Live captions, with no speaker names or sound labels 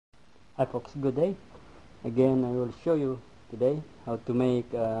Hi folks, good day. Again, I will show you today how to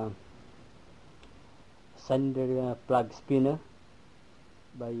make a cylinder plug spinner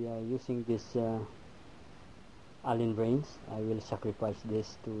by using this Allen wrench. I will sacrifice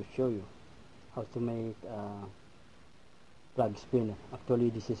this to show you how to make a plug spinner. Actually,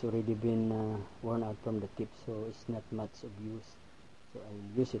 this has already been worn out from the tip, so it's not much of use. So I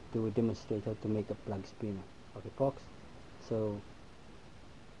will use it to demonstrate how to make a plug spinner. Okay folks, so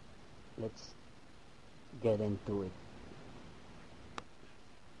let's get into it.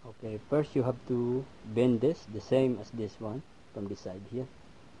 Okay, first you have to bend this the same as this one from this side here.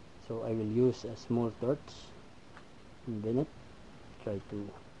 So I will use a small torch and bend it. Try to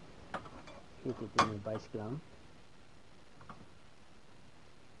hit it in a vice clamp.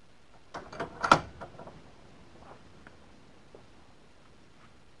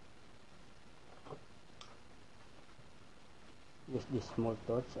 Use this small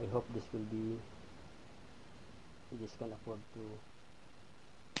torch. I hope this will be, this can afford to.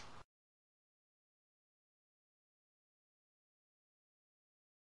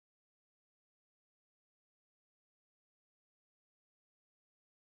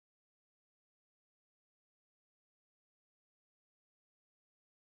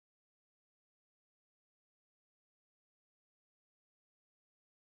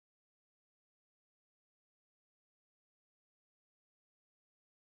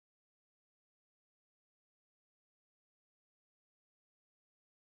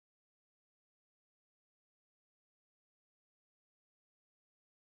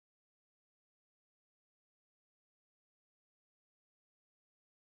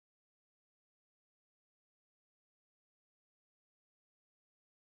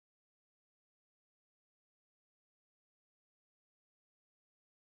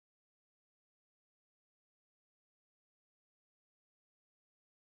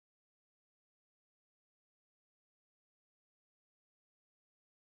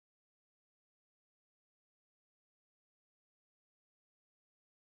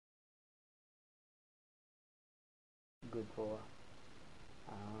 Good for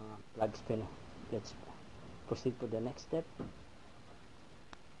plug spinner. Let's proceed to the next step.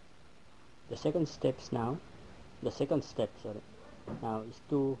 The second steps now. The second step, sorry, now is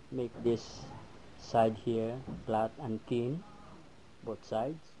to make this side here flat and thin, both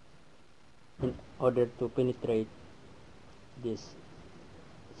sides, in order to penetrate this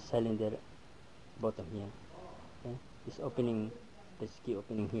cylinder bottom here. Okay, this opening, this key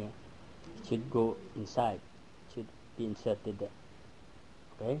opening here, it should go inside, it should be inserted there.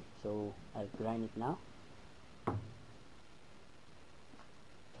 Okay, so I'll grind it now.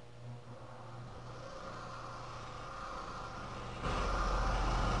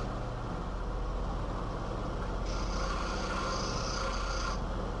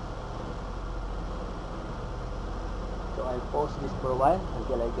 So I'll pause this for a while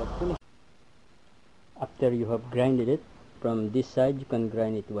until I get finished. After you have grinded it, from this side you can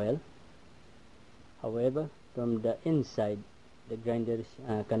grind it well. However, from the inside, the grinders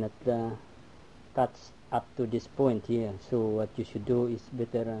cannot touch up to this point here. So what you should do is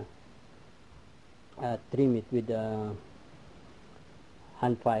better trim it with a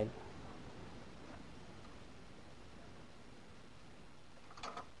hand file.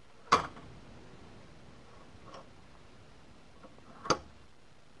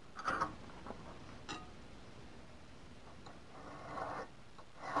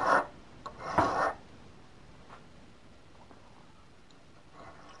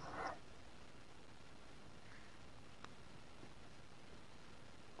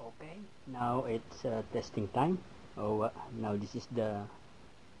 Okay, now it's testing time. Now this is the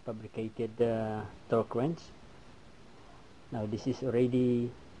fabricated torque wrench. Now this is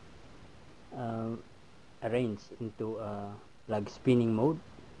already arranged into a plug spinning mode.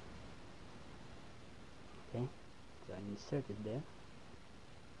 Okay, so I insert it there.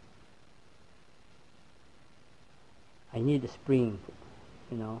 I need a spring,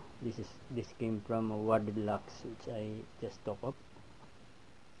 you know. This came from a Warded Lux, which I just top up.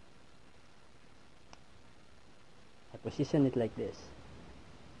 I position it like this.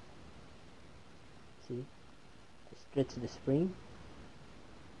 See, I stretch the spring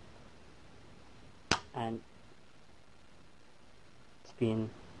and spin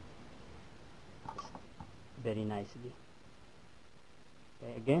very nicely.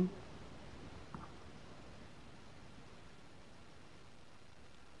 Okay, again.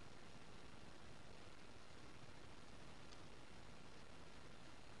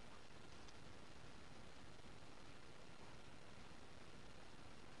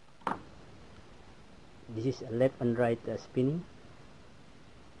 This is a left and right spinning.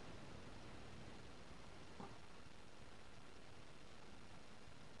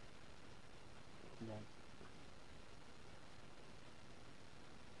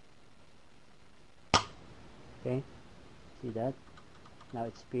 Okay, see that? Now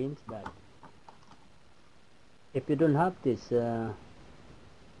it spins back. If you don't have this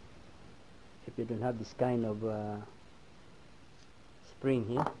kind of spring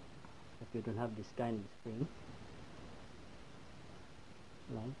here, if you don't have this kind of spring,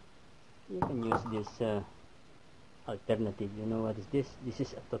 right, you can use this alternative. You know what is this? This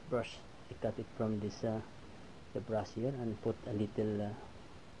is a toothbrush. I cut it from this the brush here and put a little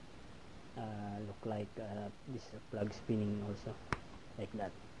look like this plug spinning also, like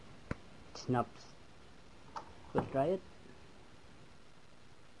that. It snaps. We'll try it.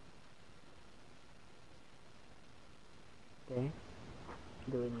 Okay,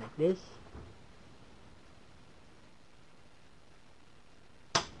 do it like this.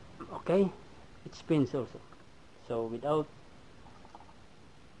 Okay, it spins also. So without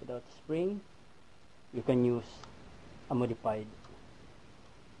spring, you can use a modified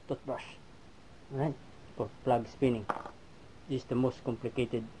toothbrush, right, for plug spinning. This is the most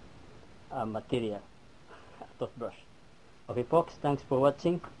complicated material, toothbrush. Okay folks, thanks for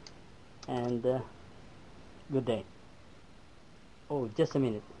watching, and good day. Oh, just a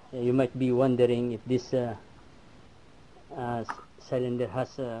minute. You might be wondering if this cylinder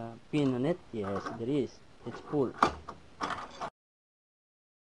has a pin on it. Yes, there is. It's full.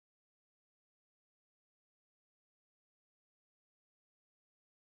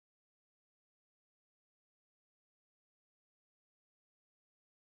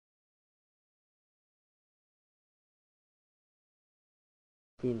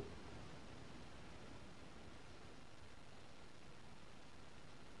 Pin.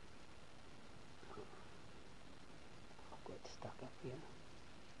 Quite stuck up here.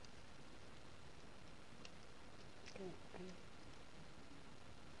 Okay, okay.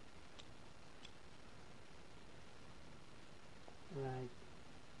 Right.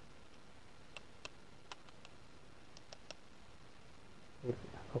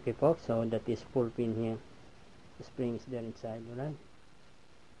 Okay folks, so that is full pin here. The spring is there inside, alright?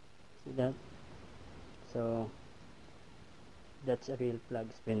 See that? So that's a real plug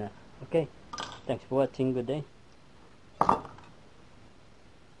spinner. Okay, thanks for watching. Good day.